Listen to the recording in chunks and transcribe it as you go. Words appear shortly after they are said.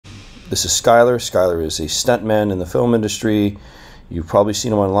This is Skylar. Skylar is a stuntman in the film industry. You've probably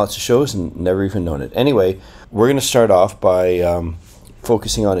seen him on lots of shows and never even known it. Anyway, we're going to start off by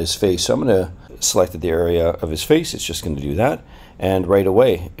focusing on his face. So I'm going to select the area of his face. It's just going to do that. And right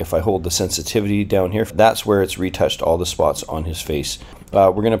away, if I hold the sensitivity down here, that's where it's retouched all the spots on his face.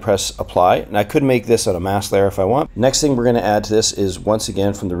 We're going to press apply. And I could make this on a mask layer if I want. Next thing we're going to add to this is, once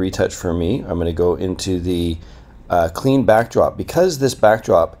again, from the Retouch for me, I'm going to go into the clean backdrop. Because this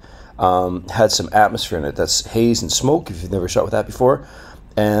backdrop had some atmosphere in it, that's haze and smoke, if you've never shot with that before,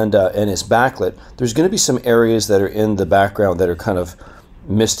 and it's backlit, there's going to be some areas that are in the background that are kind of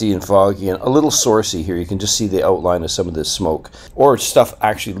misty and foggy and a little sourcey here. You can just see the outline of some of this smoke or stuff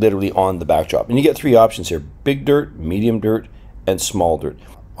actually literally on the backdrop. And you get three options here: big dirt, medium dirt, and small dirt.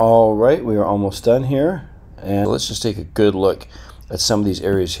 All right, we are almost done here. And let's just take a good look at some of these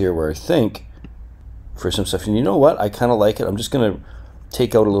areas here where I think for some stuff, and you know what, I kind of like it. I'm just going to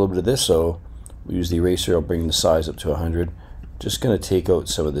take out a little bit of this. So we use the eraser. I'll bring the size up to 100. Just going to take out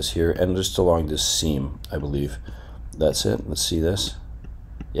some of this here and just along this seam, I believe. That's it. Let's see this.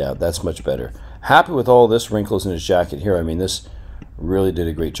 Yeah, that's much better. Happy with all this wrinkles in his jacket here. I mean, this really did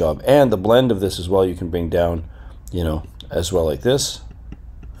a great job. And the blend of this as well, you can bring down, you know, as well like this,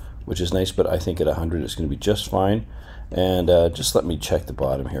 which is nice, but I think at 100 it's going to be just fine. And just let me check the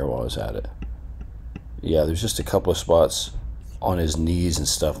bottom here while I was at it. Yeah, there's just a couple of spots on his knees and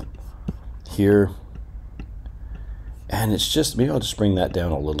stuff here. And it's just, maybe I'll just bring that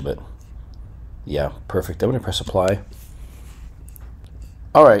down a little bit. Yeah, perfect. I'm going to press apply.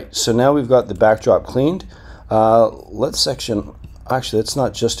 All right, so now we've got the backdrop cleaned. Let's actually, let's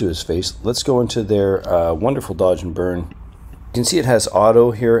not just do his face. Let's go into their wonderful dodge and burn. You can see it has auto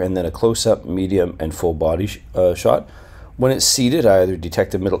here and then a close-up, medium, and full body shot. When it's seated, I either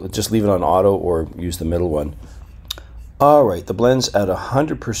detect the middle, just leave it on auto, or use the middle one. All right, the blend's at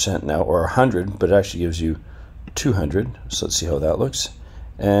 100% now, or 100, but it actually gives you 200. So let's see how that looks.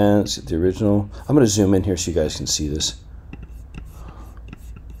 And let's get the original. I'm going to zoom in here so you guys can see this.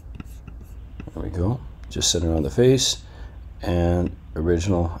 There we go. Just center on the face and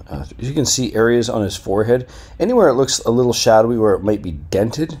original. As you can see, areas on his forehead, anywhere it looks a little shadowy, where it might be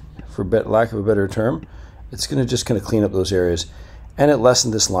dented, for lack of a better term, it's going to just kind of clean up those areas. And it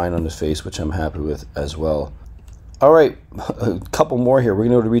lessened this line on his face, which I'm happy with as well. All right, a couple more here. We're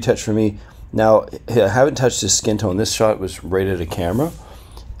going to go to Retouch for me. Now, I haven't touched his skin tone. This shot was right at a camera.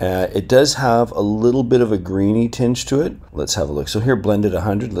 It does have a little bit of a greeny tinge to it. Let's have a look. So here, blended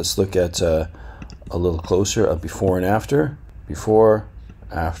 100. Let's look at a little closer, a before and after. Before,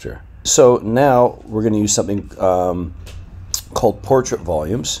 after. So now we're going to use something called portrait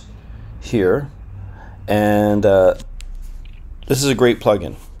volumes here. And this is a great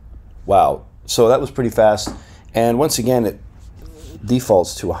plugin. Wow. So that was pretty fast. And once again, it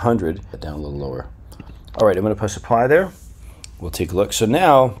defaults to 100. Down a little lower. All right, I'm going to press apply there. We'll take a look. So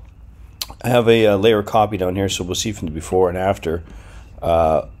now I have a layer copy down here, so we'll see from the before and after.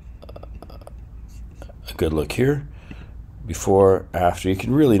 A good look here. Before, after. You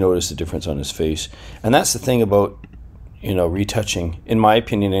can really notice the difference on his face. And that's the thing about, you know, retouching. In my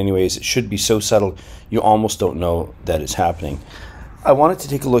opinion anyways, it should be so subtle you almost don't know that it's happening. I wanted to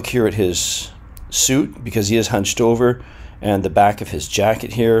take a look here at his suit, because he is hunched over, and the back of his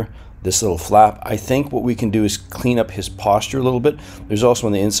jacket here, this little flap. I think what we can do is clean up his posture a little bit. There's also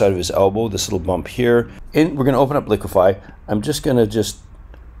on the inside of his elbow this little bump here. And we're going to open up Liquify. I'm just going to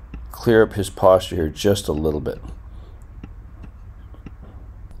clear up his posture here just a little bit.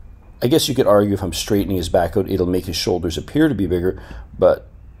 I guess you could argue if I'm straightening his back out, it'll make his shoulders appear to be bigger, but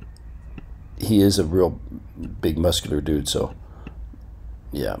he is a real big muscular dude, so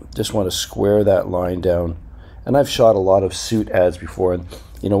yeah, just want to square that line down. And I've shot a lot of suit ads before, and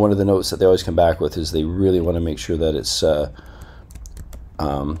you know, one of the notes that they always come back with is they really want to make sure that it's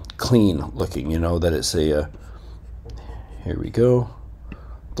clean looking, you know, that it's a, here we go,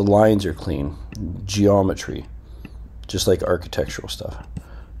 the lines are clean, geometry, just like architectural stuff.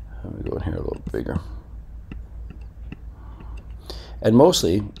 Let me go in here a little bigger. And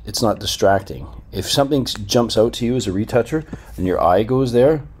mostly, it's not distracting. If something jumps out to you as a retoucher and your eye goes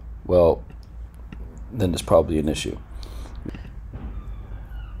there, well, then it's probably an issue.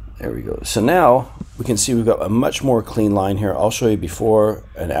 There we go. So now we can see we've got a much more clean line here. I'll show you before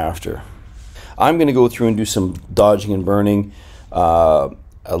and after. I'm going to go through and do some dodging and burning,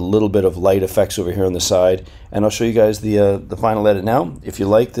 a little bit of light effects over here on the side, and I'll show you guys the final edit now. If you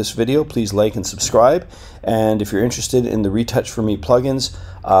like this video, please like and subscribe. And if you're interested in the Retouch for Me plugins,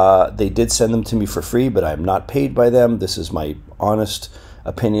 they did send them to me for free, but I'm not paid by them. This is my honest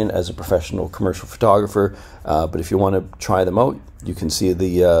opinion as a professional commercial photographer. But if you want to try them out, you can see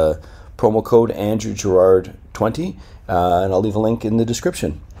the promo code Andrew Gerard 20, and I'll leave a link in the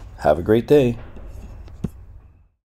description. Have a great day.